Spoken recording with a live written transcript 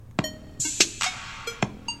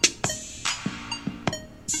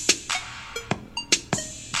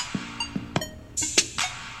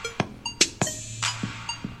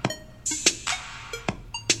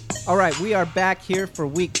All right, we are back here for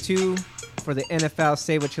week 2 for the NFL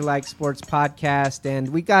Say What You Like Sports podcast, and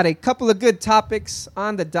we got a couple of good topics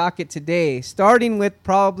on the docket today, starting with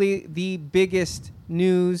probably the biggest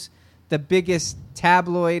news, the biggest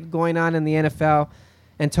tabloid going on in the NFL,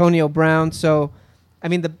 Antonio Brown. So, I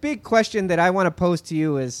mean, the big question that I want to pose to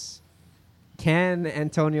you is, can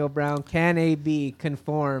Antonio Brown, can AB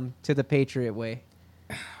conform to the Patriot way?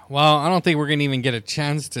 Well, I don't think we're going to even get a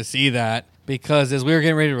chance to see that, because as we were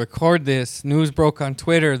getting ready to record this, news broke on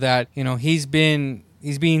Twitter that, you know, he's being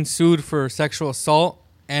sued for sexual assault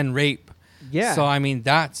and rape. Yeah. So, I mean,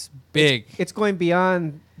 that's big. It's going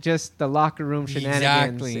beyond just the locker room shenanigans.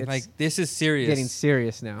 Exactly. It's like, this is serious. getting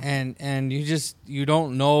serious now. And you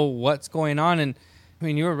don't know what's going on. And I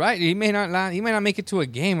mean, you were right. He may not make it to a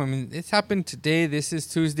game. I mean, it's happened today. This is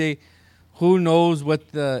Tuesday. Who knows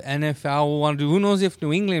what the NFL will want to do? Who knows if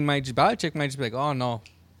New England Belichick might just be like, oh no.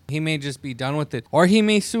 He may just be done with it. Or he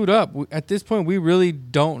may suit up. At this point, we really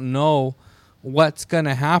don't know what's going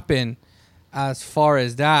to happen as far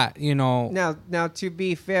as that, you know. Now, to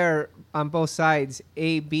be fair, on both sides,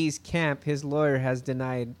 AB's camp, his lawyer has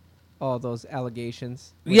denied all those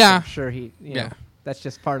allegations. Yeah. I'm sure you know, that's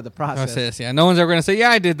just part of the process. No one's ever going to say, yeah,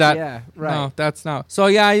 I did that. Yeah, right. No, that's not. So,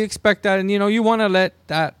 yeah, you expect that. And, you know, you want to let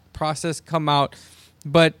that process come out.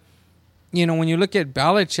 But, you know, when you look at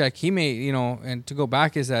Belichick, he may, you know, and to go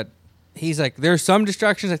back is that he's like, there's some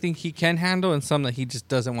distractions I think he can handle and some that he just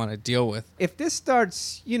doesn't want to deal with. If this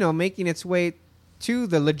starts, you know, making its way to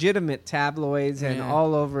the legitimate tabloids and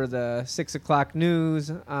all over the 6 o'clock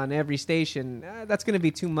news on every station, that's going to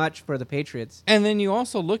be too much for the Patriots. And then you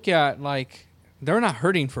also look at, like, they're not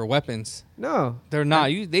hurting for weapons. No. They're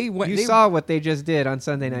not. You saw what they just did on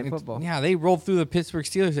Sunday Night Football. Yeah, they rolled through the Pittsburgh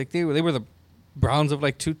Steelers. Like, they were the Browns of,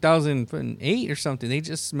 like, 2008 or something. They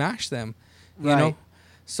just smashed them, you know?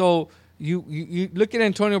 So you look at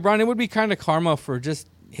Antonio Brown, it would be kind of karma for just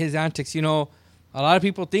his antics. You know, a lot of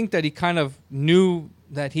people think that he kind of knew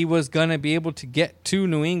that he was going to be able to get to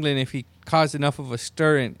New England if he caused enough of a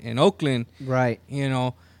stir in Oakland. Right. You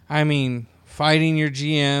know, I mean, fighting your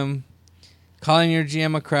GM, calling your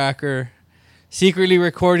GM a cracker, secretly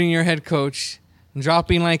recording your head coach,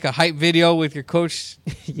 dropping like a hype video with your coach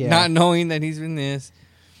not knowing that he's in this,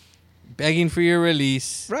 begging for your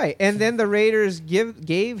release. Right. And then the Raiders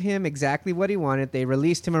gave him exactly what he wanted. They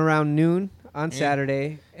released him around noon on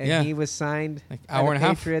Saturday, and he was signed like by the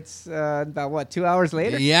Patriots about 2 hours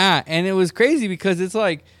later? Yeah, and it was crazy because it's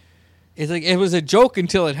like it was a joke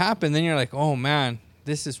until it happened. Then you're like, oh man,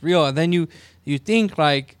 this is real. And then you think,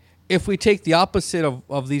 like, if we take the opposite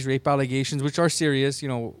of these rape allegations, which are serious, you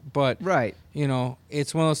know, but you know,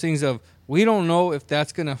 it's one of those things of, we don't know if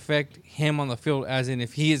that's going to affect him on the field, as in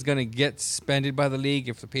if he is going to get suspended by the league,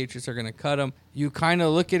 if the Patriots are going to cut him. You kind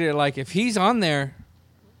of look at it like, if he's on there,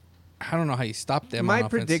 I don't know how you stop them. My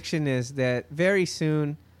prediction is that very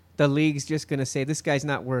soon the league's just going to say, this guy's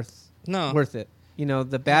not worth it. You know,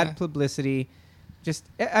 the bad publicity. Just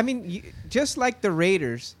like the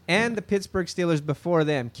Raiders and the Pittsburgh Steelers before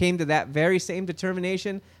them came to that very same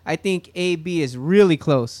determination, I think AB is really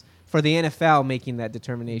close for the NFL making that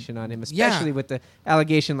determination on him, especially with the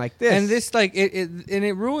allegation like this. And this, like,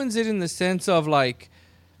 it ruins it in the sense of, like,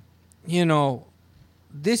 you know,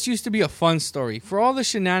 this used to be a fun story. For all the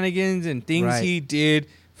shenanigans and things he did,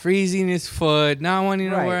 freezing his foot, not wanting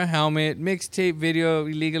to wear a helmet, mixtape video,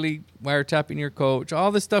 illegally wiretapping your coach, all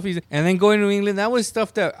the stuff and then going to New England, that was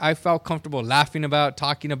stuff that I felt comfortable laughing about,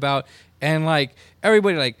 talking about, and, like,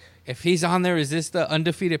 everybody, like, if he's on there, is this the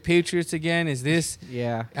undefeated Patriots again? Is this?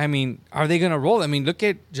 Yeah. I mean, are they going to roll? I mean, look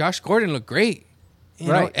at Josh Gordon, look great. You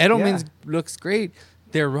know, Edelman looks great.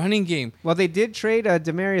 Their running game. Well, they did trade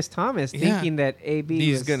Demaryius Thomas, thinking that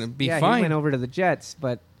AB was going to be fine. He went over to the Jets,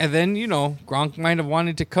 but and then, you know, Gronk might have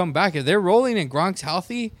wanted to come back. If they're rolling and Gronk's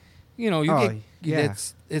healthy, you know,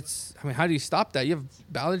 it's. I mean, how do you stop that? You have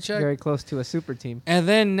Belichick very close to a super team, and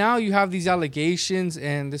then now you have these allegations,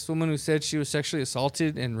 and this woman who said she was sexually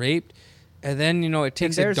assaulted and raped, and then, you know, it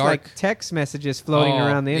takes there's a dark like text messages floating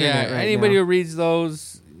around the internet. Right anybody now who reads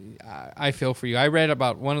those, I feel for you. I read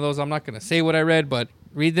about one of those. I'm not going to say what I read, but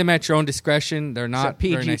read them at your own discretion. They're not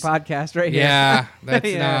PG very nice. podcast right here. Yeah,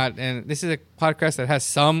 that's not. And this is a podcast that has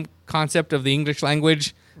some concept of the English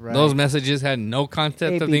language. Right. Those messages had no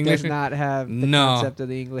concept AP of the English. does not have the concept of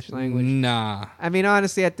the English language. Nah. I mean,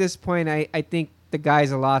 honestly, at this point, I think the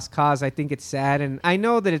guy's a lost cause. I think it's sad. And I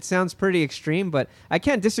know that it sounds pretty extreme, but I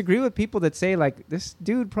can't disagree with people that say, like, this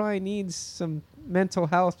dude probably needs some mental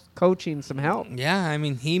health coaching, some help. Yeah, I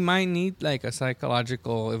mean, he might need, like, a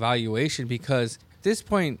psychological evaluation, because at this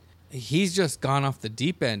point, he's just gone off the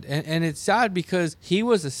deep end. And it's sad because he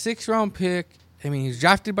was a 6th-round pick, I mean, he was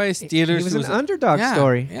drafted by the Steelers. He was an underdog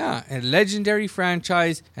story. Yeah, a legendary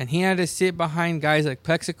franchise, and he had to sit behind guys like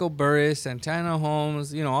Plexico Burress, Santana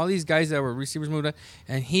Holmes, all these guys that were receivers moved up,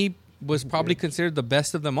 and he was probably considered the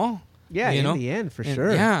best of them all. Yeah, in the end, for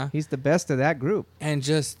sure. Yeah. He's the best of that group. And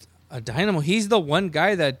just a dynamo. He's the one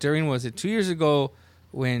guy that during, 2 years ago,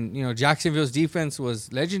 when, Jacksonville's defense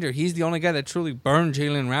was legendary, he's the only guy that truly burned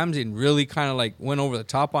Jalen Ramsey and really kind of like went over the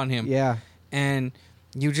top on him. Yeah. And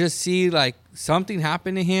you just see like something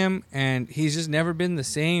happen to him, and he's just never been the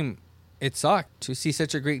same. It sucked to see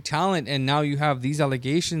such a great talent, and now you have these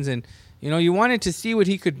allegations, and you wanted to see what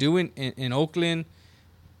he could do in Oakland,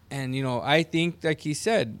 and I think like he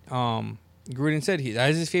said, Gruden said that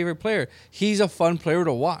is his favorite player. He's a fun player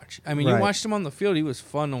to watch. I mean, Right. You watched him on the field; he was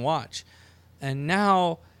fun to watch, and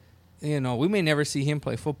now, we may never see him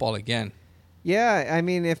play football again. Yeah, I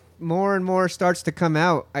mean, if more and more starts to come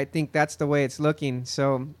out, I think that's the way it's looking.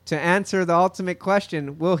 So to answer the ultimate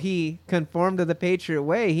question, will he conform to the Patriot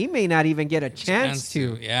way? He may not even get a chance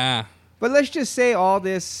to. Yeah. But let's just say all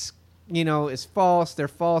this, is false. They're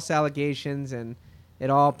false allegations, and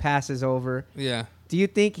it all passes over. Yeah. Do you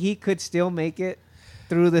think he could still make it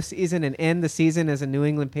through the season and end the season as a New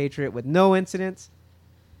England Patriot with no incidents?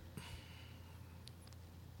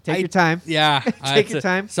 Take your time. Yeah. Take your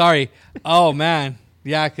time. Sorry. Oh, man.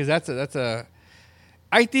 Yeah, because that's a...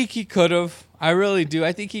 I think he could have. I really do.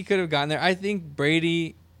 I think he could have gotten there. I think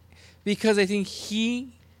Brady... Because I think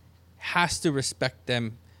he has to respect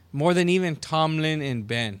them more than even Tomlin and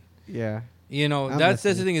Ben. Yeah. That's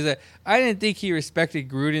the thing is that I didn't think he respected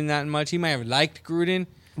Gruden that much. He might have liked Gruden.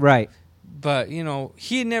 Right. But,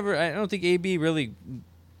 he never... I don't think AB really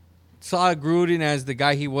saw Gruden as the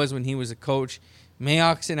guy he was when he was a coach.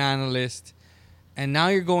 Mayock's an analyst, and now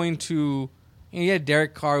you're going to you had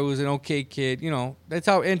Derek Carr, who was an okay kid. That's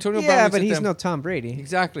how Antonio Brown looks but at he's them. no Tom Brady.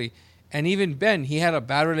 Exactly. And even Ben, he had a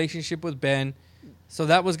bad relationship with Ben, so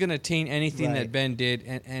that was going to taint anything that Ben did.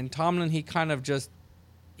 And Tomlin, he kind of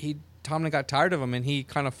Tomlin got tired of him, and he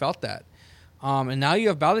kind of felt that. And now you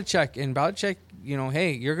have Belichick, and Belichick,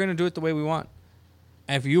 hey, you're going to do it the way we want.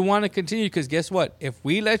 And if you want to continue, because guess what? If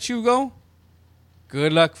we let you go,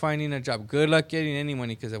 good luck finding a job. Good luck getting any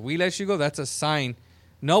money. Because if we let you go, that's a sign.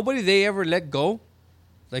 Nobody they ever let go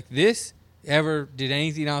like this ever did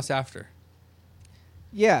anything else after.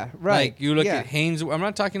 Yeah, right. Like you look at Haynes. I'm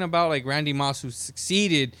not talking about like Randy Moss, who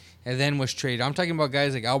succeeded and then was traded. I'm talking about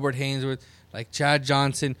guys like Albert Haynesworth, like Chad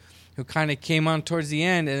Johnson, who kind of came on towards the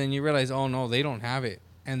end, and then you realize, oh no, they don't have it,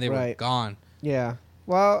 and they were gone. Yeah.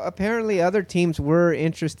 Well, apparently other teams were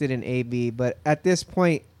interested in AB, but at this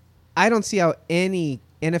point, I don't see how any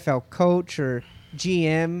NFL coach or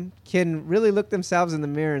GM can really look themselves in the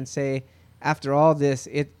mirror and say, after all this,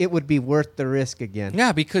 it would be worth the risk again.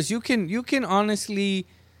 Yeah, because you can honestly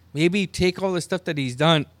maybe take all the stuff that he's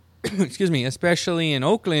done, excuse me, especially in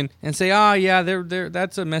Oakland, and say, they're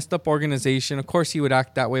that's a messed up organization. Of course he would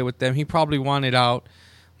act that way with them. He probably wanted out.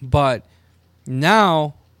 But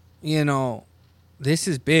now, this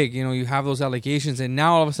is big. You have those allegations, and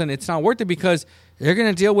now all of a sudden it's not worth it because they're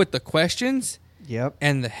going to deal with the questions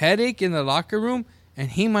and the headache in the locker room,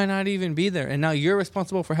 and he might not even be there. And now you're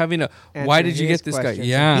responsible for having why did you get this guy?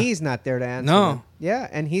 Yeah. He's not there to answer them. Yeah,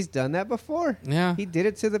 and he's done that before. Yeah. He did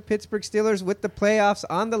it to the Pittsburgh Steelers with the playoffs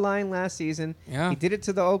on the line last season. Yeah. He did it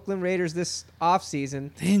to the Oakland Raiders this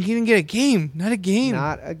offseason. They didn't even get a game. Not a game.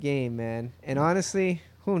 Not a game, man. And honestly,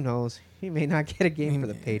 who knows? He may not get a game for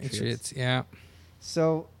the Patriots. Yeah.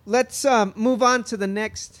 So let's move on to the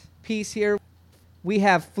next piece here. We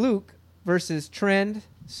have fluke versus trend.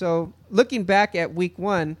 So looking back at week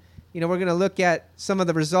 1, we're going to look at some of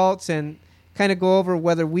the results and kind of go over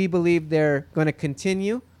whether we believe they're going to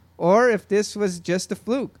continue or if this was just a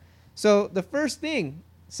fluke. So the first thing,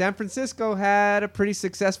 San Francisco had a pretty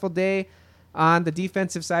successful day on the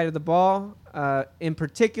defensive side of the ball. In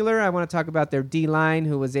particular, I want to talk about their D-line,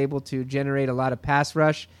 who was able to generate a lot of pass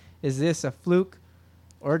rush. Is this a fluke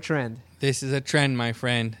or a trend? This is a trend, my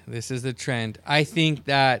friend. This is the trend. I think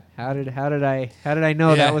that... How did I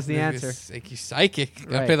know that was the answer? Like you psychic.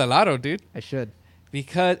 Right. I play the lotto, dude. I should.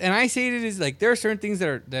 Because, and I say it is like there are certain things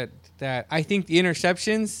that I think the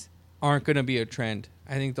interceptions aren't going to be a trend.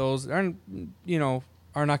 I think those aren't,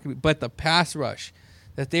 are not going to be. But the pass rush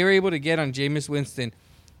that they were able to get on Jameis Winston,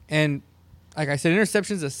 and like I said,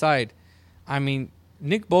 interceptions aside, I mean,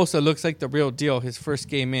 Nick Bosa looks like the real deal his first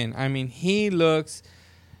game in. I mean, he looks...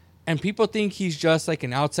 And people think he's just like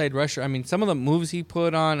an outside rusher. I mean, some of the moves he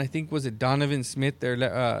put on, I think, was it Donovan Smith, their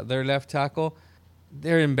left tackle?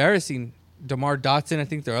 They're embarrassing. DeMar Dotson, I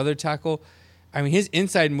think, their other tackle. I mean, his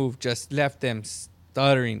inside move just left them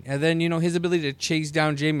stuttering. And then, his ability to chase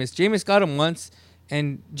down Jameis. Jameis got him once,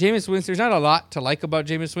 and Jameis Winston, there's not a lot to like about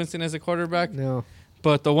Jameis Winston as a quarterback. No.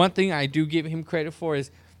 But the one thing I do give him credit for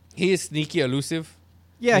is he is sneaky elusive.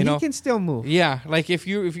 Yeah, he can still move. Yeah, like if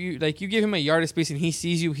you give him a yard of space and he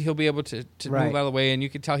sees you, he'll be able to move out of the way, and you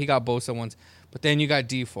can tell he got Bosa once. But then you got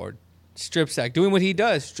D Ford, strip sack, doing what he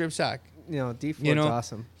does, strip sack. D Ford's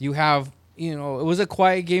awesome. You have, it was a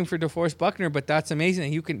quiet game for DeForest Buckner, but that's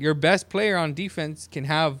amazing. Your best player on defense can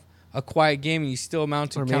have a quiet game and you still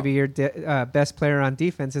amount to. Or maybe your best player on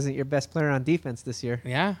defense isn't your best player on defense this year.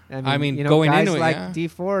 Yeah, I mean going guys into like it, D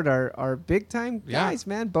Ford are big time guys,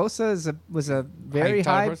 man. Bosa was a very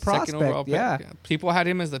high prospect. Yeah, people had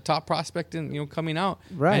him as the top prospect in coming out,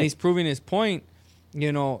 right? And he's proving his point.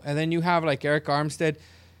 And then you have like Eric Armstead,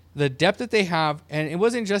 the depth that they have, and it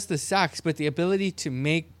wasn't just the sacks, but the ability to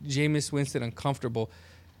make Jameis Winston uncomfortable.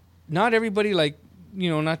 Not everybody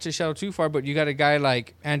not to shout too far, but you got a guy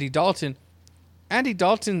like Andy Dalton. Andy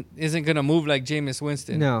Dalton isn't going to move like Jameis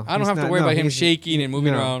Winston. No. I don't have to worry about him shaking and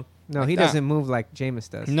moving around. No, he doesn't move like Jameis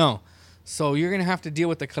does. No. So you're going to have to deal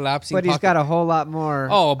with the collapsing But he's got a whole lot more.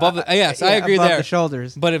 Oh, above the... Yes, I agree above there. the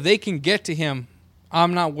shoulders. But if they can get to him,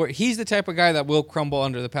 I'm not worried. He's the type of guy that will crumble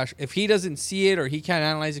under the pressure. If he doesn't see it or he can't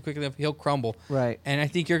analyze it quickly enough, he'll crumble. Right. And I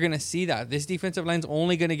think you're going to see that. This defensive line's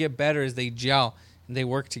only going to get better as they gel and they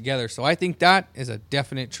work together. So I think that is a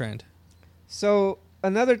definite trend. So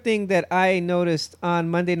another thing that I noticed on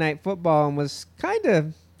Monday Night Football and was kind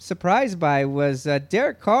of surprised by was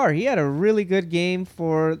Derek Carr. He had a really good game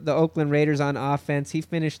for the Oakland Raiders on offense. He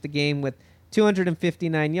finished the game with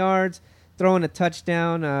 259 yards, throwing a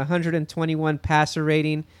touchdown, 121 passer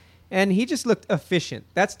rating, and he just looked efficient.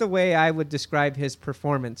 That's the way I would describe his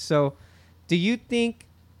performance. So do you think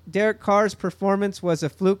Derek Carr's performance was a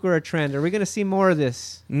fluke or a trend? Are we going to see more of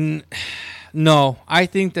this? No. I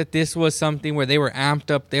think that this was something where they were amped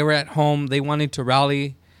up. They were at home. They wanted to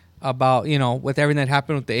rally about, with everything that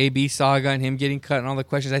happened with the AB saga and him getting cut and all the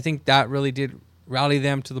questions. I think that really did rally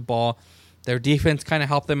them to the ball. Their defense kind of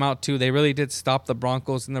helped them out, too. They really did stop the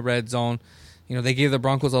Broncos in the red zone. They gave the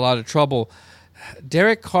Broncos a lot of trouble.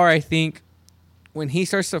 Derek Carr, I think, when he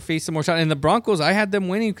starts to face some more shots, and the Broncos, I had them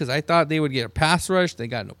winning because I thought they would get a pass rush. They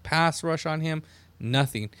got no pass rush on him.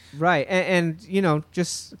 Nothing. Right. And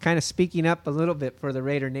just kind of speaking up a little bit for the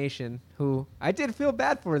Raider Nation, who I did feel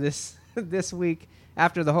bad for this week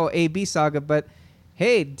after the whole AB saga. But,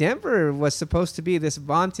 hey, Denver was supposed to be this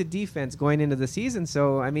vaunted defense going into the season.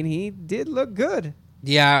 So, he did look good.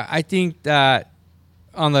 Yeah, I think that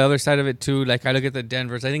on the other side of it, too, I look at the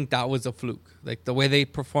Denvers, I think that was a fluke. The way they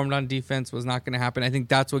performed on defense was not going to happen. I think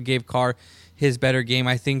that's what gave Carr his better game.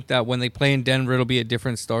 I think that when they play in Denver, it'll be a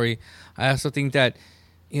different story. I also think that,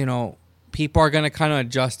 people are going to kind of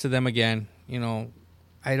adjust to them again.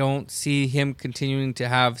 I don't see him continuing to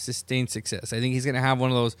have sustained success. I think he's going to have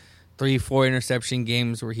one of those 3-4 interception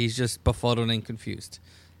games where he's just befuddled and confused.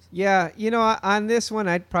 Yeah, on this one,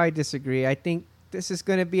 I'd probably disagree. I think this is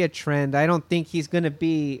going to be a trend. I don't think he's going to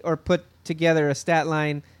be or put together a stat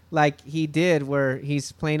line like he did where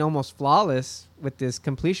he's playing almost flawless with this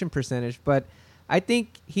completion percentage. But I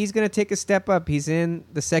think he's going to take a step up. He's in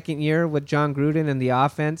the second year with John Gruden and the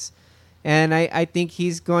offense. And I think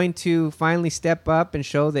he's going to finally step up and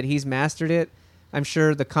show that he's mastered it. I'm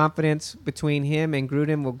sure the confidence between him and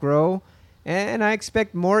Gruden will grow. And I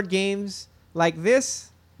expect more games like this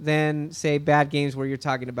than, say, bad games where you're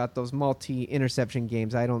talking about those multi-interception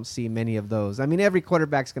games. I don't see many of those. Every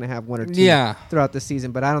quarterback's going to have one or two throughout the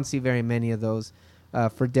season, but I don't see very many of those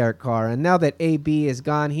for Derek Carr. And now that AB is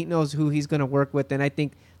gone, he knows who he's going to work with, and I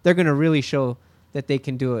think they're going to really show that they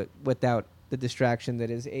can do it without the distraction that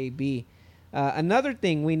is AB. Another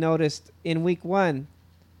thing we noticed in Week 1,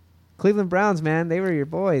 Cleveland Browns, man, they were your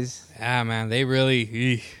boys. Yeah, man, they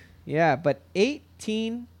really... Yeah, but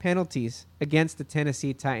 18 penalties against the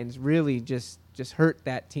Tennessee Titans really just hurt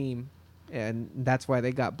that team, and that's why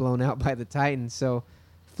they got blown out by the Titans. So,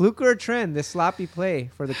 fluke or a trend, this sloppy play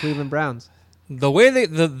for the Cleveland Browns? The way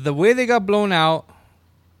they got blown out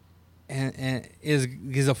and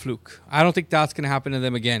is a fluke. I don't think that's going to happen to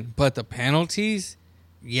them again. But the penalties,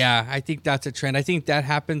 yeah, I think that's a trend. I think that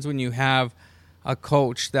happens when you have a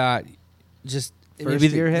coach that just...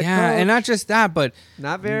 First-year head coach. And not just that, but...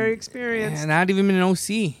 Not very experienced. And not even an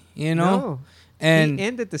OC, No. And he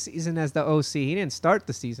ended the season as the OC. He didn't start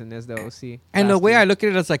the season as the OC. And the way I look at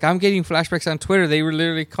it, it's like I'm getting flashbacks on Twitter. They were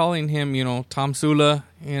literally calling him, Tom Sula,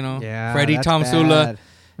 Freddie Tom Sula.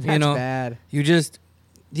 That's bad.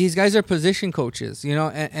 These guys are position coaches,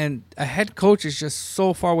 and a head coach is just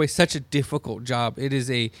so far away, such a difficult job. It is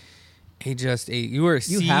you are a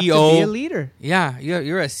CEO. You have to be a leader. Yeah,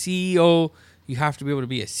 you're a CEO. You have to be able to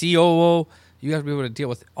be a COO. You have to be able to deal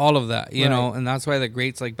with all of that, you Right. know, and that's why the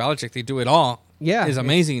greats like Belichick, they do it all. Yeah. Is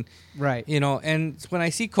amazing. Right. You know, and when I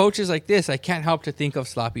see coaches like this, I can't help to think of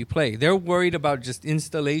sloppy play. They're worried about just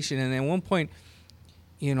installation. And at one point,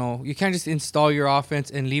 you know, you can't just install your offense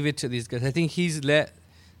and leave it to these guys. I think he's let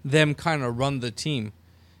them kind of run the team.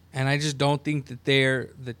 And I just don't think that they're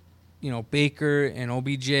the, you know, Baker and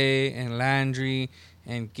OBJ and Landry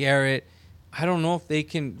and Garrett. I don't know if they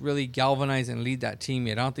can really galvanize and lead that team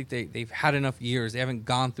yet. I don't think they've had enough years. They haven't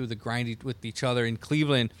gone through the grind with each other in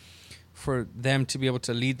Cleveland for them to be able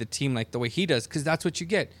to lead the team like the way he does, because that's what you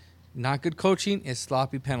get. Not good coaching is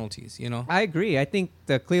sloppy penalties, you know? I agree. I think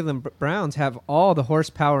the Cleveland Browns have all the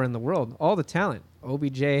horsepower in the world, all the talent.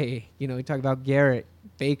 OBJ, you know, we talk about Garrett.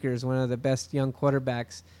 Baker's one of the best young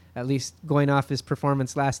quarterbacks, at least going off his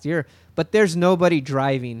performance last year. But there's nobody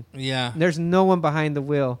driving. Yeah. There's no one behind the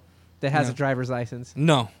wheel that has No. a driver's license.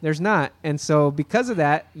 No. There's not. And so because of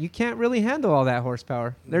that, you can't really handle all that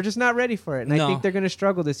horsepower. They're just not ready for it. And I No. think they're going to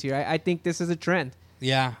struggle this year. I think this is a trend.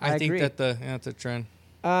 Yeah, I think agree. that that's a trend.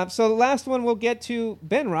 So the last one we'll get to,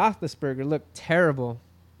 Ben Roethlisberger looked terrible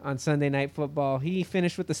on Sunday Night Football. He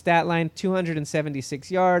finished with the stat line 276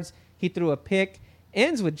 yards. He threw a pick,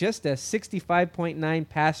 ends with just a 65.9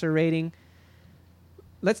 passer rating.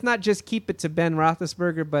 Let's not just keep it to Ben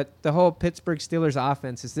Roethlisberger, but the whole Pittsburgh Steelers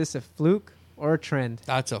offense. Is this a fluke or a trend?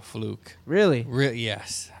 That's a fluke. Really?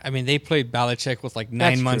 Yes. I mean, they played Belichick with like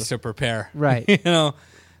That's 9 months true. to prepare. Right. You know,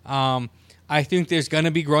 I think there's going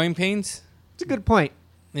to be growing pains. It's a good point.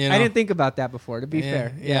 You know? I didn't think about that before, to be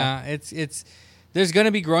fair. Yeah, it's there's going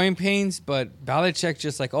to be growing pains, but Belichick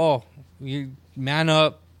just like, oh, you man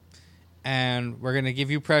up, and we're going to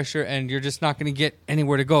give you pressure, and you're just not going to get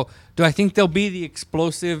anywhere to go. Do I think they'll be the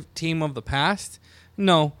explosive team of the past?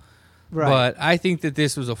 No. Right. But I think that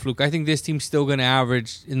this was a fluke. I think this team's still going to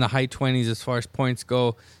average in the high 20s as far as points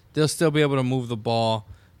go. They'll still be able to move the ball.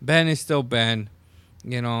 Ben is still Ben,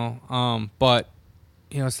 you know. But,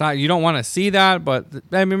 you know, it's not, you don't want to see that. But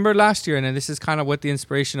I remember last year, and this is kind of what the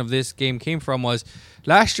inspiration of this game came from, was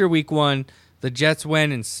last year, week 1, the Jets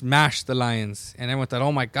went and smashed the Lions. And everyone thought,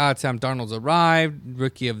 oh, my God, Sam Darnold's arrived,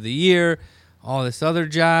 rookie of the year, all this other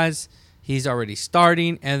jazz. He's already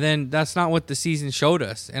starting. And then that's not what the season showed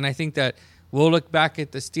us. And I think that we'll look back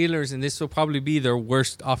at the Steelers, and this will probably be their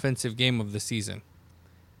worst offensive game of the season.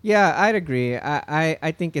 Yeah, I'd agree.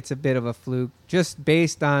 I think it's a bit of a fluke, just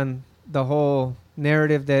based on the whole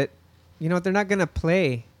narrative that, you know, they're not going to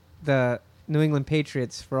play the New England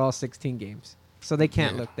Patriots for all 16 games. So they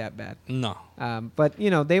can't look that bad. No. But, you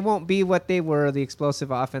know, they won't be what they were, the explosive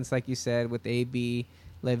offense, like you said, with AB.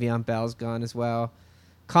 Le'Veon Bell's gone as well.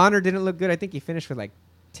 Connor didn't look good. I think he finished with like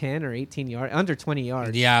 10 or 18 yards, under 20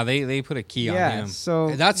 yards. Yeah, they put a key on him.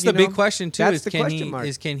 So that's you the big know, question too. that's Is the can question he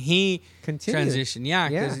mark. can he Continue. transition? Yeah,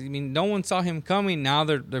 because Yeah. I mean, no one saw him coming. Now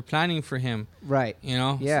they're planning for him. Right. You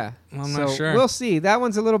know. Yeah. So, I'm so not sure. We'll see. That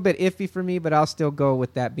one's a little bit iffy for me, but I'll still go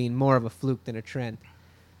with that being more of a fluke than a trend.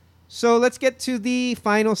 So let's get to the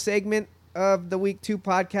final segment of the Week 2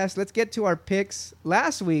 podcast. Let's get to our picks.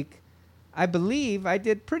 Last week, I believe I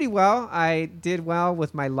did pretty well. I did well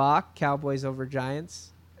with my lock, Cowboys over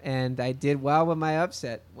Giants, and I did well with my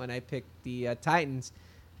upset when I picked the Titans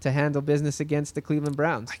to handle business against the Cleveland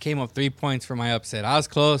Browns. I came up 3 points for my upset. I was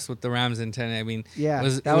close with the Rams and 10. I mean, Yeah,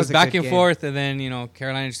 it that was was a back good and game. forth, and then, you know,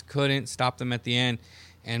 Carolina just couldn't stop them at the end.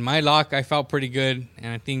 And my lock, I felt pretty good,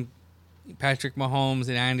 and I think Patrick Mahomes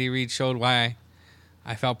and Andy Reid showed why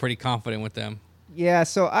I felt pretty confident with them. Yeah,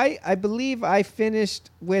 so I believe I finished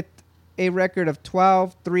with a record of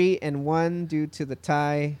 12-3-1 due to the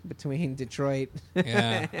tie between Detroit.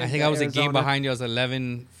 Yeah, I and think I was a game Arizona. behind you. I was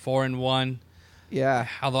 11-4-1. Yeah,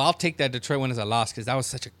 Although I'll take that Detroit one as a loss because that was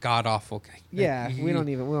such a god awful game. yeah. We don't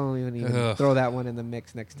even Ugh. throw that one in the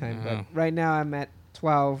mix next time. No. But right now I'm at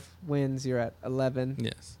 12 wins. You're at 11,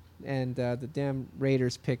 Yes. and the damn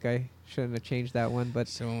Raiders pick. I shouldn't have changed that one, but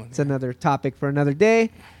So it's another topic for another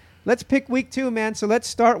day. Let's pick week 2, man. So let's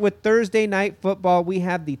start with Thursday night football. We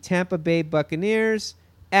have the Tampa Bay Buccaneers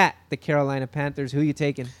at the Carolina Panthers. Who you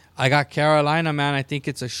taking? I got Carolina, man. I think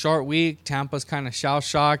it's a short week. Tampa's kind of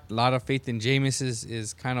shell-shocked. A lot of faith in Jameis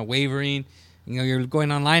is kind of wavering. You know, you're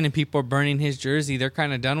going online and people are burning his jersey. They're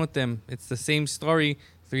kind of done with him. It's the same story.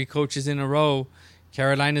 3 coaches in a row.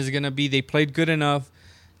 Carolina's going to be, they played good enough.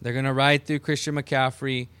 They're going to ride through Christian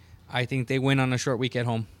McCaffrey. I think they win on a short week at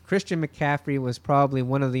home. Christian McCaffrey was probably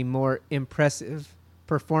one of the more impressive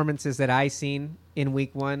performances that I seen in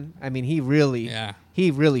week 1. I mean, he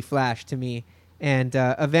really flashed to me. And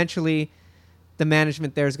eventually, the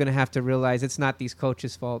management there is going to have to realize it's not these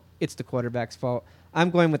coaches' fault. It's the quarterback's fault. I'm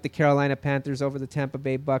going with the Carolina Panthers over the Tampa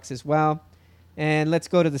Bay Bucks as well. And let's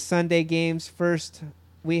go to the Sunday games. First,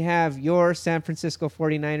 we have your San Francisco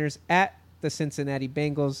 49ers at the Cincinnati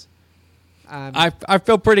Bengals. I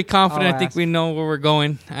feel pretty confident. I'll I think ask. we know where we're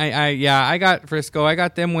going. I got Frisco. I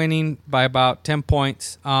got them winning by about 10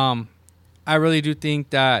 points. I really do think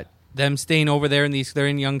that them staying over there they're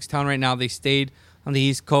in Youngstown right now. They stayed on the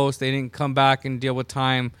East Coast. They didn't come back and deal with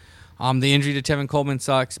time. The injury to Tevin Coleman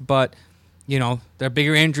sucks, but their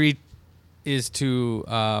bigger injury is to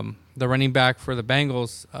the running back for the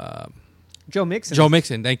Bengals, Joe Mixon. Joe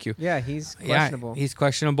Mixon. Thank you. Yeah, he's questionable. Yeah, he's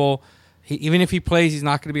questionable. Even if he plays, he's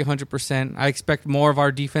not going to be 100%. I expect more of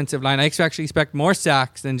our defensive line. I actually expect more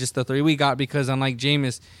sacks than just the 3 we got because unlike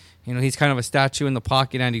Jameis, he's kind of a statue in the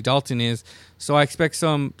pocket. Andy Dalton is. So I expect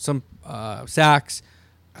some sacks.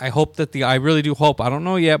 I really do hope. I don't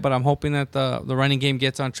know yet, but I'm hoping that the running game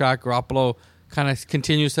gets on track. Garoppolo kind of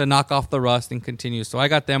continues to knock off the rust and continues. So I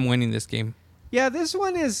got them winning this game. Yeah, this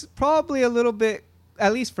one is probably a little bit,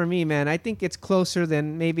 at least for me, man, I think it's closer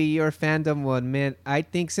than maybe your fandom will admit. I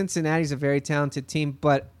think Cincinnati's a very talented team,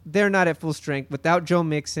 but they're not at full strength. Without Joe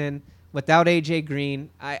Mixon, without A.J. Green,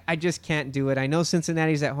 I just can't do it. I know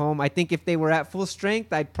Cincinnati's at home. I think if they were at full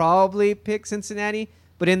strength, I'd probably pick Cincinnati.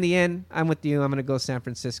 But in the end, I'm with you. I'm going to go San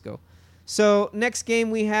Francisco. So next game,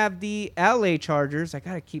 we have the L.A. Chargers. I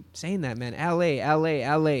got to keep saying that, man.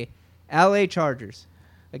 L.A. Chargers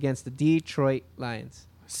against the Detroit Lions.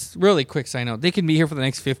 Really quick side note. They can be here for the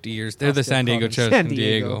next 50 years. They're the San Diego Chargers from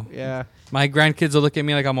Diego. Yeah. My grandkids will look at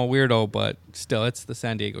me like I'm a weirdo, but still, it's the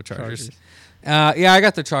San Diego Chargers. I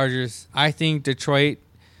got the Chargers. I think Detroit,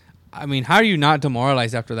 how are you not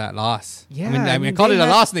demoralized after that loss? Yeah. I called it a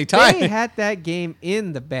loss and they tied. They had that game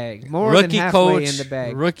in the bag. More than halfway in the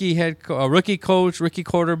bag. Rookie coach, rookie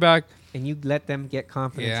quarterback. And you let them get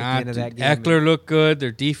confidence at the end of that game. Eckler looked good.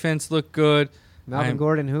 Their defense looked good. Melvin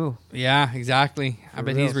Gordon, who? Yeah, exactly. I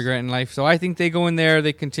bet he's reals. regretting life. So I think they go in there,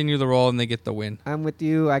 they continue the roll, and they get the win. I'm with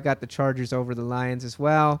you. I got the Chargers over the Lions as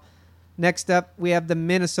well. Next up, we have the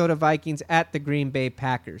Minnesota Vikings at the Green Bay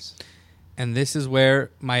Packers. And this is where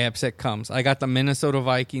my upset comes. I got the Minnesota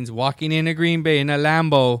Vikings walking into Green Bay in a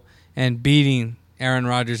Lambeau and beating Aaron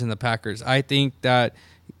Rodgers and the Packers. I think that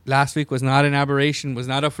last week was not an aberration, was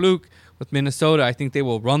not a fluke with Minnesota. I think they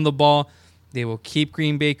will run the ball. They will keep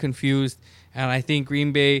Green Bay confused. And I think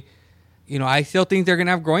Green Bay, I still think they're going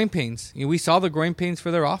to have growing pains. We saw the growing pains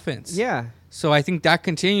for their offense. Yeah. So I think that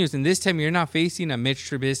continues. And this time you're not facing a Mitch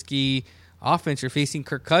Trubisky offense. You're facing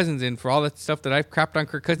Kirk Cousins. And for all that stuff that I've crapped on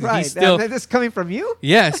Kirk Cousins, Right. he's still... This is coming from you?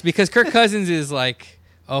 Yes, because Kirk Cousins is like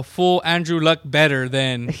a full Andrew Luck better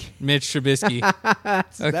than Mitch Trubisky.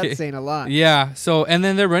 That's saying a lot. Yeah. So, and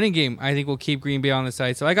then their running game, I think, will keep Green Bay on the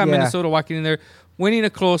side. So I got Minnesota walking in there, winning a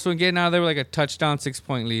close one, getting out of there with like a touchdown,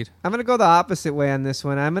 6-point lead. I'm going to go the opposite way on this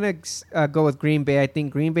one. I'm going to go with Green Bay. I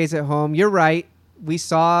think Green Bay's at home. You're right. We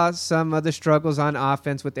saw some of the struggles on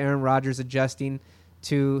offense with Aaron Rodgers adjusting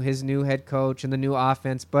to his new head coach and the new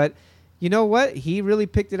offense. But you know what? He really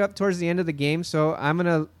picked it up towards the end of the game. So I'm going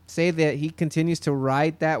to say that he continues to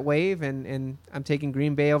ride that wave, and I'm taking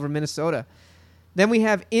Green Bay over Minnesota. Then we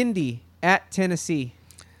have Indy at Tennessee.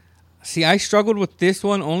 See, I struggled with this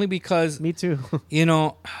one only because... Me too.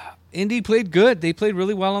 Indy played good. They played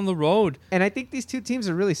really well on the road. And I think these two teams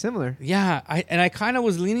are really similar. Yeah, I kind of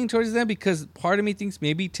was leaning towards them because part of me thinks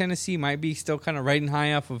maybe Tennessee might be still kind of riding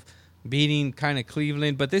high off of beating kind of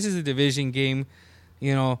Cleveland. But this is a division game.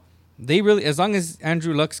 They really, as long as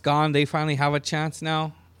Andrew Luck's gone, they finally have a chance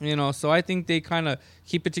now. So I think they kind of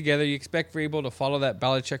keep it together. You expect Vrabel to follow that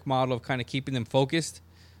Belichick model of kind of keeping them focused.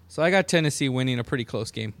 So I got Tennessee winning a pretty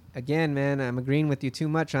close game. Again, man, I'm agreeing with you too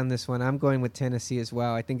much on this one. I'm going with Tennessee as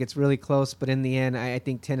well. I think it's really close, but in the end, I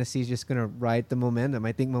think Tennessee's just going to ride the momentum.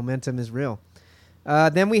 I think momentum is real.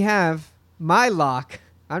 Then we have my lock.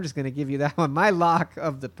 I'm just going to give you that one. My lock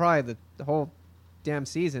of probably the whole damn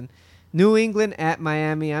season. New England at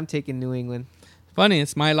Miami. I'm taking New England. Funny,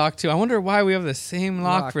 it's my lock too. I wonder why we have the same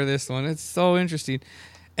lock for this one. It's so interesting.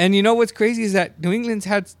 And what's crazy is that New England's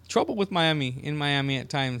had trouble with Miami at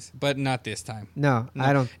times, but not this time. No.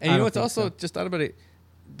 I don't. And what's also, just thought about it,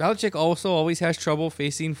 Belichick also always has trouble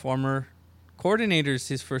facing former coordinators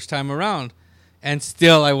his first time around. And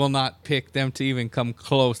still, I will not pick them to even come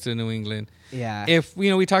close to New England. Yeah. If,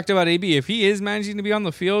 we talked about AB. If he is managing to be on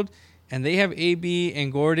the field and they have AB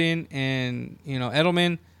and Gordon and,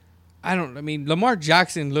 Edelman, Lamar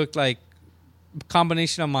Jackson looked like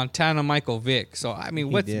combination of Montana, Michael Vick. So,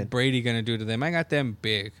 what's Brady going to do to them? I got them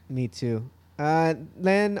big. Me too.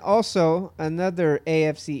 Then also another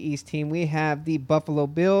AFC East team. We have the Buffalo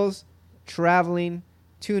Bills traveling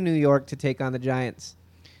to New York to take on the Giants.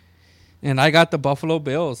 And I got the Buffalo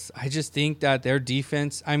Bills. I just think that their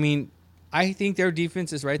defense, I think their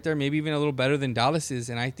defense is right there, maybe even a little better than Dallas's,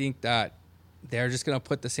 and I think that they're just going to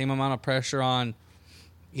put the same amount of pressure on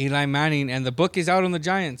Eli Manning, and the book is out on the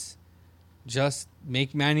Giants. Just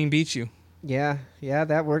make Manning beat you. Yeah,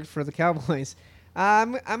 that worked for the Cowboys.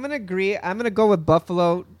 I'm gonna agree. I'm gonna go with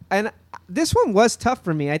Buffalo, and this one was tough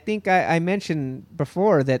for me. I think I mentioned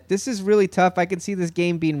before that this is really tough. I can see this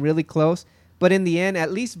game being really close, but in the end,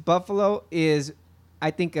 at least Buffalo is, I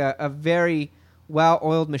think, a very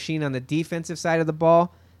well-oiled machine on the defensive side of the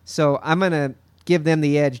ball. So I'm gonna give them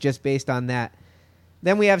the edge just based on that.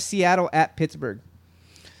 Then we have Seattle at Pittsburgh.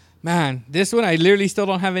 Man, this one I literally still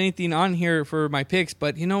don't have anything on here for my picks,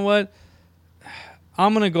 but you know what?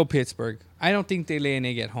 I'm going to go Pittsburgh. I don't think they lay an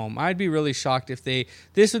egg at home. I'd be really shocked if they...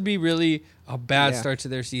 This would be really a bad start to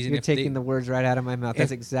their season. You're taking the words right out of my mouth.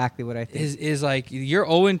 That's exactly what I think. Is like, you're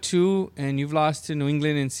 0-2 and you've lost to New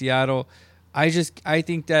England and Seattle. I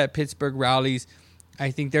think that Pittsburgh rallies.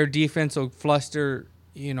 I think their defense will fluster,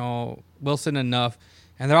 Wilson enough.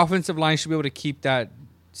 And their offensive line should be able to keep that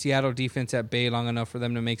Seattle defense at bay long enough for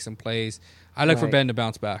them to make some plays. I look for Ben to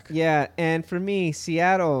bounce back. Yeah, and for me,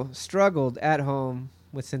 Seattle struggled at home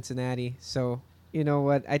with Cincinnati. So, you know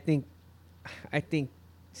what? I think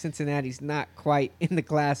Cincinnati's not quite in the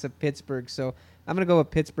class of Pittsburgh. So I'm going to go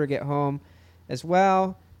with Pittsburgh at home as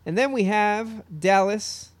well. And then we have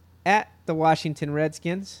Dallas at the Washington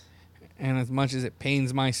Redskins. And as much as it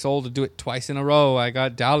pains my soul to do it twice in a row, I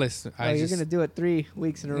got Dallas. You're going to do it 3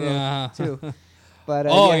 weeks in a row, too. But,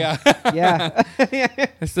 yeah. Yeah.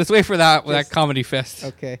 Let's wait for that comedy fest.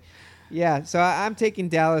 Okay. Yeah, so I'm taking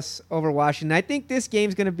Dallas over Washington. I think this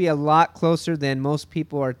game's going to be a lot closer than most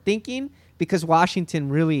people are thinking because Washington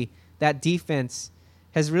really, that defense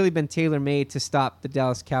has really been tailor-made to stop the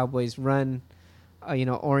Dallas Cowboys' run,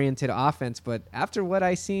 oriented offense. But after what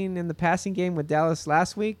I seen in the passing game with Dallas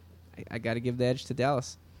last week, I got to give the edge to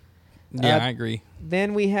Dallas. Yeah, I agree.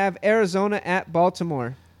 Then we have Arizona at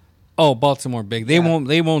Baltimore. Oh, Baltimore big. They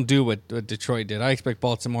won't do what Detroit did. I expect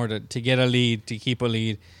Baltimore to get a lead, to keep a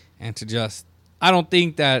lead, and to just... I don't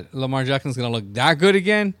think that Lamar Jackson's going to look that good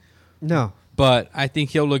again. No. But I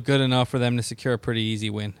think he'll look good enough for them to secure a pretty easy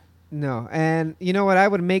win. No. And you know what? I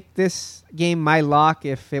would make this game my lock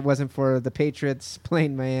if it wasn't for the Patriots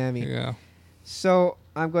playing Miami. Yeah. So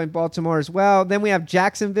I'm going Baltimore as well. Then we have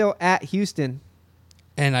Jacksonville at Houston.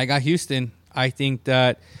 And I got Houston. I think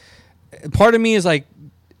that... Part of me is like...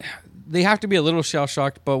 They have to be a little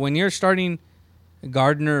shell-shocked, but when you're starting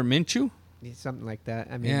Gardner Minshew... Something like that.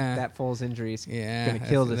 I mean, that Foles injury is going to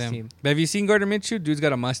kill this team. But have you seen Gardner Minshew? Dude's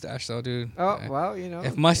got a mustache, though, dude. Oh, well,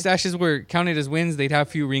 If mustaches were counted as wins, they'd have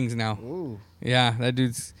few rings now. Ooh. Yeah, that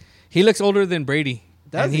dude's... He looks older than Brady.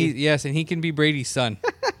 Does he? Yes, and he can be Brady's son.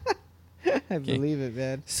 I believe it,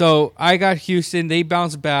 man. So I got Houston. They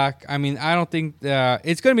bounce back. I mean, I don't think...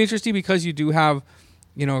 it's going to be interesting because you do have...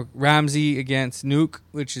 Ramsey against Nuke,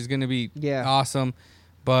 which is going to be awesome.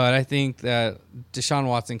 But I think that Deshaun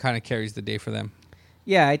Watson kind of carries the day for them.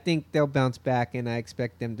 Yeah, I think they'll bounce back, and I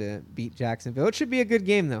expect them to beat Jacksonville. It should be a good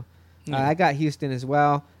game, though. I got Houston as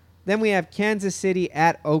well. Then we have Kansas City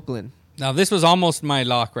at Oakland. Now, this was almost my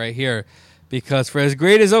lock right here because for as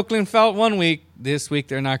great as Oakland felt one week, this week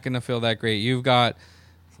they're not going to feel that great. You've got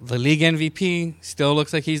the league MVP. Still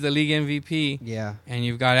looks like he's the league MVP. Yeah. And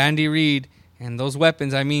you've got Andy Reid. And those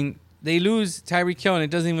weapons, I mean, they lose Tyreek Hill, and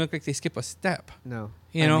it doesn't even look like they skip a step. No.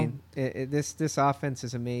 You know? mean, this offense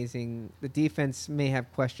is amazing. The defense may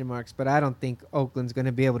have question marks, but I don't think Oakland's going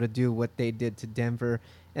to be able to do what they did to Denver.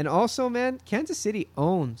 And also, man, Kansas City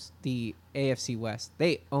owns the AFC West.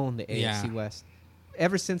 They own the AFC West.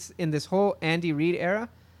 Ever since in this whole Andy Reid era,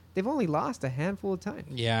 they've only lost a handful of times.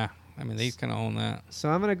 Yeah. I mean, they kind of own that. So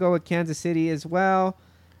I'm going to go with Kansas City as well.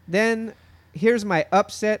 Then here's my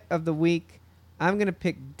upset of the week. I'm going to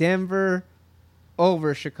pick Denver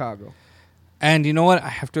over Chicago. And you know what? I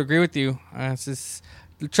have to agree with you.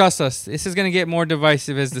 Trust us. This is going to get more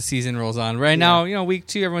divisive as the season rolls on. Right now, week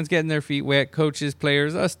 2, everyone's getting their feet wet. Coaches,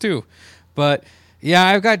 players, us too. But, yeah,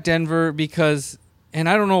 I've got Denver because, and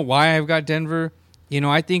I don't know why I've got Denver.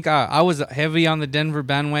 I think I was heavy on the Denver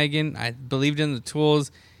bandwagon. I believed in the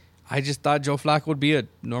tools. I just thought Joe Flacco would be a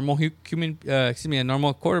normal a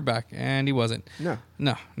normal quarterback, and he wasn't.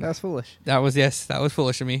 No. That's foolish. That was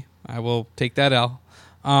foolish of me. I will take that L.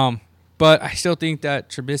 But I still think that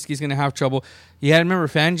Trubisky's going to have trouble. You had to remember,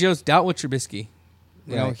 Fangio's dealt with Trubisky.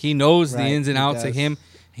 He knows the ins and outs of him.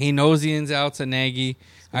 He knows the ins and outs of Nagy.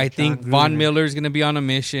 I think Von Miller's going to be on a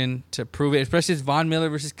mission to prove it, especially it's Von Miller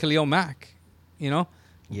versus Khalil Mack.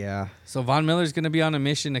 Yeah. So Von Miller's going to be on a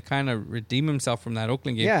mission to kind of redeem himself from that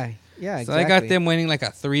Oakland game. Yeah, So exactly. I got them winning like a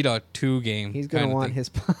 3-2 game. He's going to want his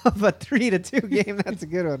pop a 3-2 game. That's a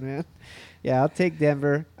good one, man. Yeah, I'll take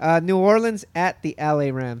Denver. New Orleans at the LA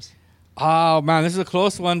Rams. Oh, man, this is a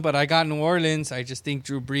close one, but I got New Orleans. I just think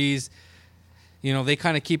Drew Brees, they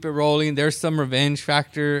kind of keep it rolling. There's some revenge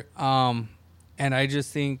factor. And I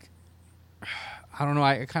just think, I don't know,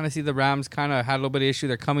 I kind of see the Rams kind of had a little bit of issue.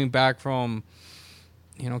 They're coming back from,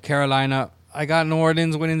 Carolina. I got New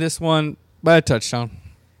Orleans winning this one by a touchdown.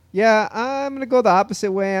 Yeah, I'm going to go the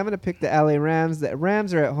opposite way. I'm going to pick the LA Rams. The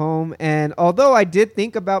Rams are at home. And although I did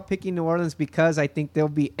think about picking New Orleans because I think they'll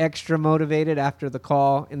be extra motivated after the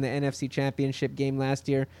call in the NFC Championship game last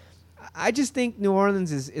year, I just think New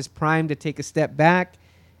Orleans is primed to take a step back.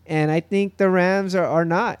 And I think the Rams are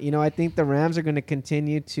not. I think the Rams are going to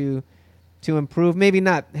continue to improve. Maybe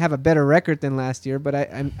not have a better record than last year, but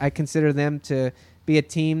I consider them to be a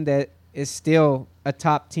team that is still a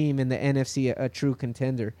top team in the NFC, a true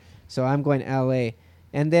contender. So I'm going LA.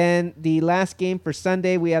 And then the last game for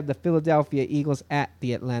Sunday, we have the Philadelphia Eagles at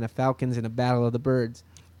the Atlanta Falcons in a battle of the birds.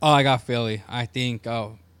 Oh, I got Philly. I think,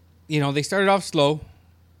 they started off slow.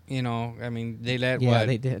 They let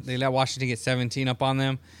they did. They let Washington get 17 up on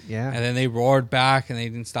them. Yeah. And then they roared back and they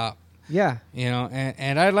didn't stop. Yeah.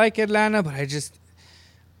 And I like Atlanta, but I just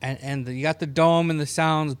you got the dome and the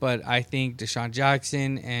sounds, but I think Deshaun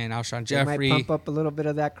Jackson and Alshon Jeffrey might pump up a little bit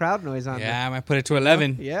of that crowd noise on them. Yeah, I might put it to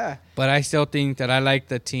 11. Yeah. But I still think that I like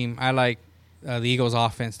the team. I like the Eagles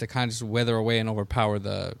offense to kind of just weather away and overpower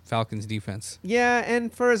the Falcons defense. Yeah,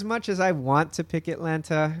 and for as much as I want to pick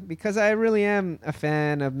Atlanta, because I really am a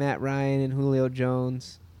fan of Matt Ryan and Julio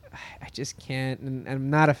Jones, I just can't. And I'm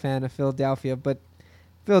not a fan of Philadelphia, but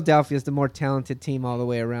Philadelphia is the more talented team all the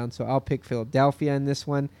way around, so I'll pick Philadelphia in this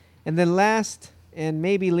one. And then last, and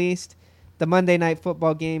maybe least, the Monday Night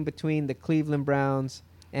Football game between the Cleveland Browns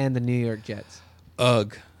and the New York Jets.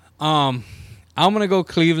 Ugh. I'm going to go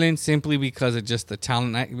Cleveland simply because of just the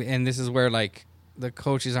talent. And this is where, the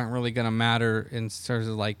coaches aren't really going to matter in terms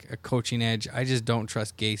of, a coaching edge. I just don't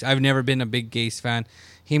trust Gase. I've never been a big Gase fan.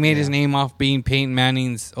 He made his name off being Peyton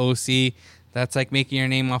Manning's OC. That's like making your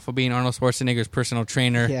name off of being Arnold Schwarzenegger's personal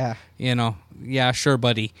trainer. Yeah. Yeah, sure,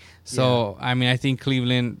 buddy. So, I think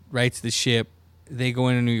Cleveland rights the ship. They go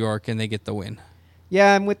into New York and they get the win.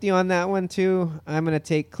 Yeah, I'm with you on that one, too. I'm going to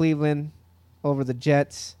take Cleveland over the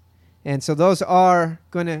Jets. And so those are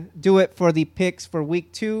going to do it for the picks for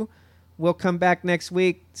week 2. We'll come back next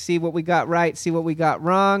week, see what we got right, see what we got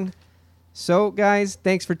wrong. So, guys,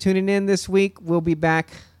 thanks for tuning in this week. We'll be back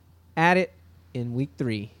at it in week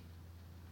 3.